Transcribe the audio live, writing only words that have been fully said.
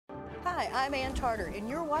Hi, I'm Ann Tarter, and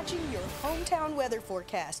you're watching your hometown weather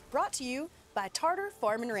forecast, brought to you by Tarter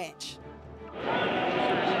Farm and Ranch.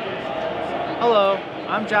 Hello,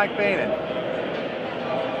 I'm Jack Bainan.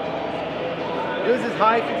 This is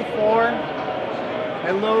high 54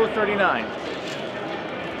 and low 39.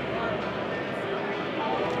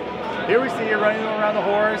 Here we see you running around the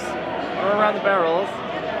horse or around the barrels.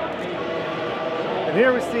 And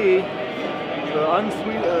here we see the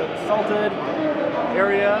unsalted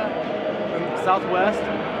area in the southwest.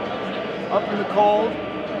 Up in the cold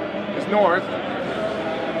is north.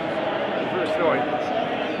 It's north.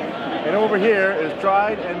 And over here is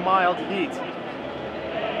dried and mild heat.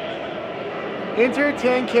 Enter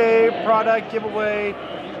 10K product giveaway,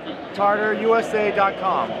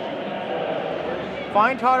 TarterUSA.com.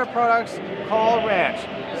 Find Tarter products, call Ranch,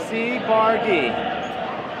 C-Bar-D.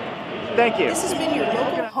 Thank you. This has been your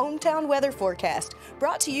local hometown weather forecast,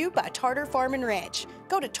 brought to you by Tarter Farm and Ranch.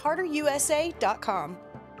 Go to TarterUSA.com.